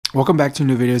Welcome back to a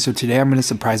new video. So today I'm gonna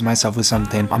surprise myself with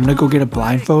something. I'm gonna go get a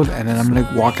blindfold and then I'm gonna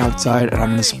walk outside and I'm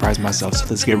gonna surprise myself. So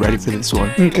let's get ready for this one.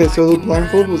 Okay, so the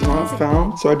blindfold was not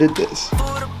found, so I did this.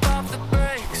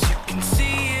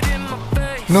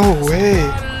 No way!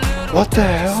 What the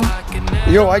hell?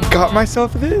 Yo, I got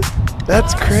myself this?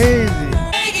 That's crazy.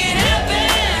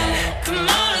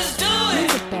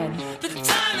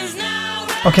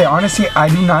 Okay, honestly, I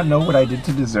do not know what I did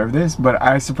to deserve this, but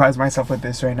I surprised myself with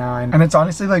this right now. And it's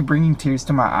honestly like bringing tears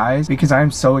to my eyes because I'm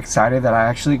so excited that I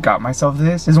actually got myself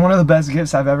this. It's one of the best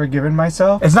gifts I've ever given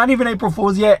myself. It's not even April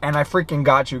Fool's yet, and I freaking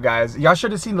got you guys. Y'all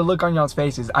should have seen the look on y'all's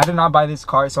faces. I did not buy this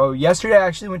car. So yesterday I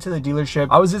actually went to the dealership.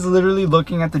 I was just literally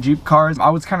looking at the Jeep cars.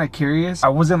 I was kind of curious. I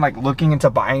wasn't like looking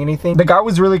into buying anything. The guy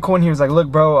was really cool and he was like, look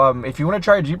bro, if you want to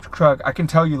try a Jeep truck, I can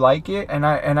tell you like it. And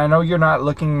I know you're not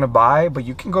looking to buy, but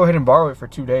you can go ahead and borrow it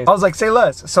for 2 days. I was like, say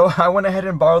less. So I went ahead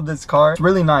and borrowed this car. It's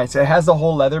really nice. It has the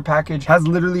whole leather package, has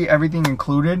literally everything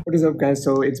included. What is up guys?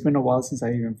 So it's been a while since I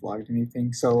even vlogged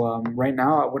anything. So right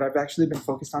now what I've actually been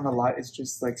focused on a lot is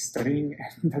just like studying,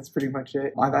 and that's pretty much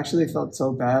it. I've actually felt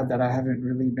so bad that I haven't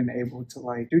really been able to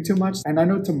like do too much, and I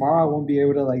know tomorrow I won't be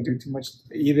able to like do too much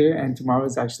either. And tomorrow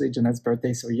is actually Jeanette's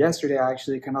birthday, so yesterday I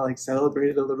actually kind of like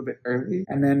celebrated a little bit early,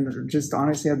 and then just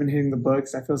honestly I've been hitting the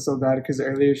books. I feel so bad because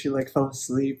earlier she like fell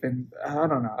asleep, and I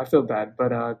don't know, I feel bad.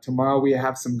 But tomorrow we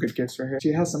have some good gifts for her.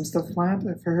 She has some stuff planned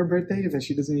for her birthday that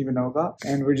she doesn't even know about,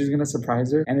 and we're just gonna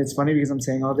surprise her. And it's funny because I'm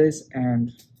saying all this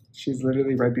and she's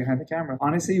literally right behind the camera.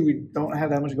 Honestly, we don't have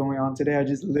that much going on today. I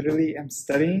just literally am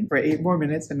studying for 8 more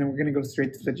minutes, and then we're gonna go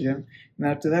straight to the gym. And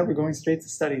after that, we're going straight to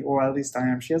study, or at least I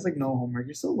am. She has like no homework.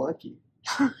 You're so lucky.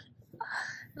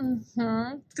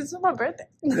 Because it's my birthday.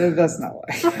 That's not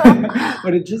why.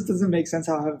 But it just doesn't make sense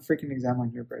how I have a freaking exam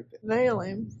on your birthday. Very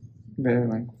lame. Very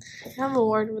lame. Have a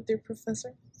word with your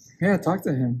professor. Yeah, talk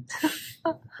to him.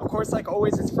 Of course, like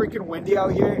always, it's freaking windy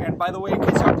out here. And by the way, in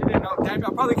case y'all didn't know, damn,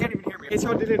 y'all probably can't even hear me. In case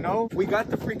y'all didn't know, we got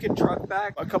the freaking truck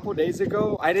back a couple days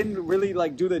ago. I didn't really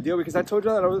like do the deal because I told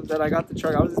y'all that I got the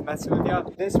truck. I was just messing with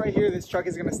y'all. This right here, this truck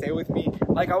is gonna stay with me.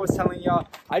 Like I was telling y'all,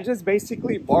 I just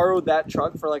basically borrowed that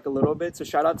truck for like a little bit. So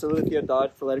shout out to Lithia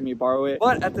Dodge for letting me borrow it.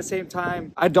 But at the same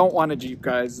time, I don't want a Jeep,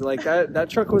 guys. Like that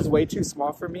truck was way too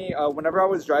small for me. Whenever I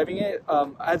was driving it,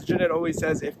 as Jeanette always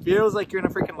says, it feels like you're in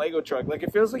a freaking Lego truck. Like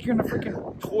it feels like you're in a freaking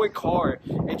toy car.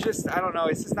 It just, I don't know,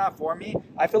 it's just not for me.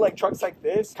 I feel like trucks like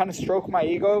this kind of stroke my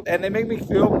ego and they make me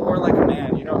feel more like a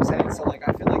man, you know what I'm saying? So like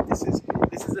I feel like this is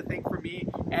the thing for me.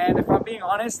 And if I'm being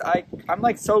honest, I'm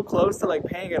like so close to like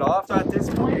paying it off. So at this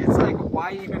point, it's like,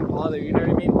 why even bother? You know what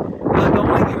I mean? But the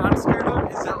only thing I'm scared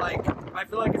of is that like I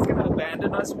feel like it's gonna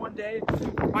abandon us one day.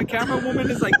 My camera woman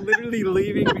is like literally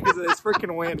leaving because of this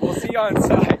freaking wind. We'll see y'all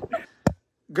inside.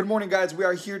 Good morning, guys. We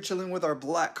are here chilling with our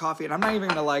black coffee, and I'm not even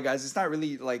gonna lie, guys, it's not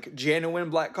really like genuine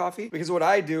black coffee, because what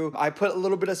I do, I put a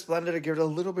little bit of Splenda to give it a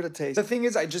little bit of taste. The thing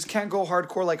is, I just can't go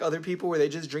hardcore like other people where they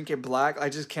just drink it black. I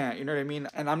just can't, you know what I mean?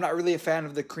 And I'm not really a fan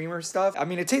of the creamer stuff. I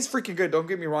mean, it tastes freaking good, don't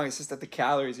get me wrong, it's just that the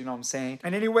calories, you know what I'm saying?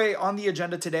 And anyway, on the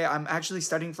agenda today, I'm actually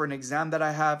studying for an exam that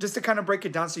I have. Just to kind of break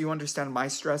it down so you understand my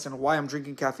stress and why I'm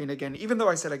drinking caffeine again, even though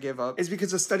I said I gave up, is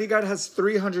because the study guide has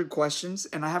 300 questions,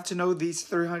 and I have to know these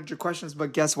 300 questions.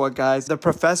 But guess what, guys? The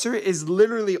professor is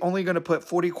literally only going to put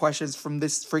 40 questions from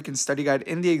this freaking study guide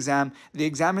in the exam. The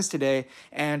exam is today,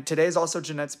 and today is also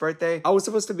Jeanette's birthday. I was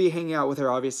supposed to be hanging out with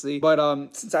her, obviously, but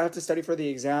since I have to study for the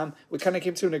exam, we kind of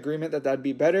came to an agreement that that'd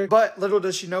be better. But little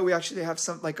does she know, we actually have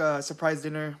some like a surprise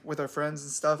dinner with our friends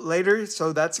and stuff later,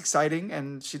 so that's exciting,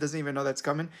 and she doesn't even know that's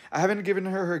coming. I haven't given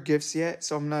her gifts yet,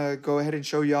 so I'm gonna go ahead and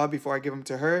show y'all before I give them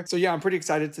to her. So yeah, I'm pretty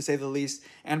excited to say the least.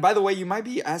 And by the way, you might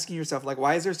be asking yourself, like,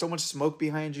 why is there so much smoke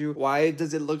behind you? Why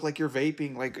does it look like you're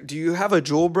vaping? Like, do you have a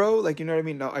Juul, bro? Like, you know what I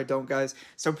mean? No, I don't, guys.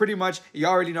 So pretty much, you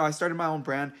already know I started my own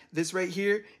brand. This right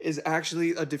here is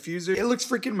actually a diffuser. It looks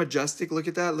freaking majestic. Look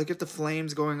at that. Look at the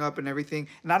flames going up and everything.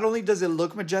 Not only does it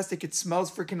look majestic, it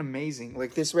smells freaking amazing.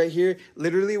 Like this right here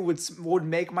literally would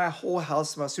make my whole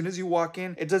house smell. As soon as you walk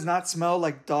in, it does not smell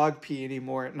like dog pee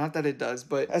anymore. Not that it does,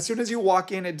 but as soon as you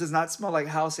walk in, it does not smell like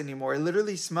house anymore. It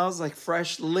literally smells like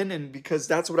fresh linen because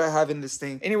that's what I have in this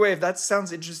thing. Anyway, if that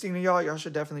sounds interesting to y'all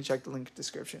should definitely check the link in the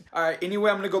description. All right,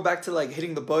 anyway, I'm gonna go back to like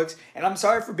hitting the books, and I'm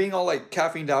sorry for being all like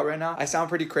caffeined out right now. I sound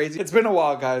pretty crazy. It's been a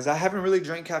while, guys. I haven't really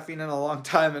drank caffeine in a long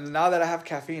time, and now that I have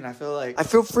caffeine, I feel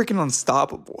freaking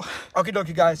unstoppable. Okay,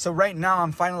 dokie, guys. So right now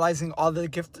I'm finalizing all the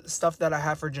gift stuff that I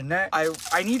have for Jeanette.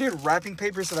 I needed wrapping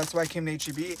paper, so that's why I came to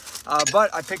H-E-B.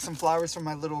 But I picked some flowers from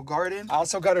my little garden. I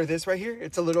also got her this right here.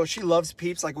 It's a little, she loves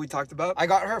Peeps like we talked about. I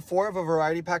got her 4 of a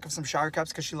variety pack of some shower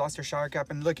caps because she lost her shower cap,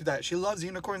 and look at that. She loves loves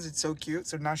unicorns. It's so cute.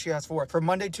 So now she has 4 for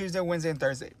Monday, Tuesday, Wednesday, and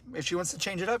Thursday. If she wants to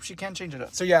change it up, she can change it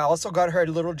up. So yeah, I also got her a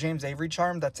little James Avery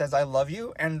charm that says I love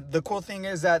you. And the cool thing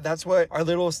is that that's what our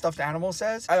little stuffed animal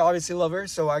says. I obviously love her,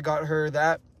 so I got her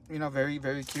that. You know, very,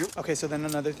 very cute. Okay, so then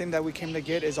another thing that we came to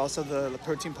get is also the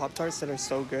protein Pop-Tarts that are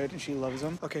so good, and she loves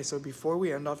them. Okay, so before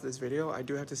we end off this video, I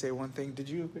do have to say one thing. Did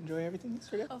you enjoy everything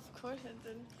yesterday? Of course I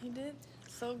did. He did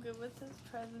so good with his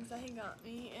presents that he got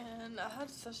me, and I had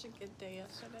such a good day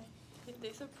yesterday.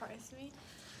 They surprised me.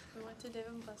 We went to Dave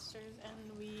 & Buster's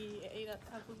and we ate at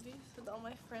Applebee's with all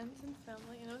my friends and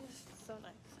family, and it was so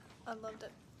nice. I loved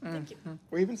it. Thank you.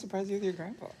 We're even surprised you with your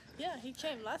grandpa. Yeah, he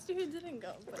came. Last year he didn't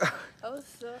go, but I was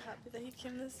so happy that he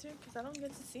came this year because I don't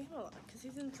get to see him a lot because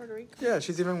he's in Puerto Rico. Yeah,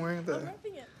 she's even wearing the... I'm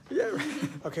wrapping it.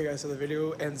 Yeah. Okay, guys, so the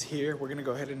video ends here. We're going to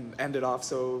go ahead and end it off.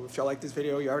 So if y'all like this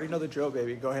video, you already know the drill,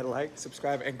 baby. Go ahead, like,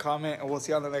 subscribe, and comment, and we'll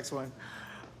see you on the next one.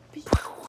 Peace.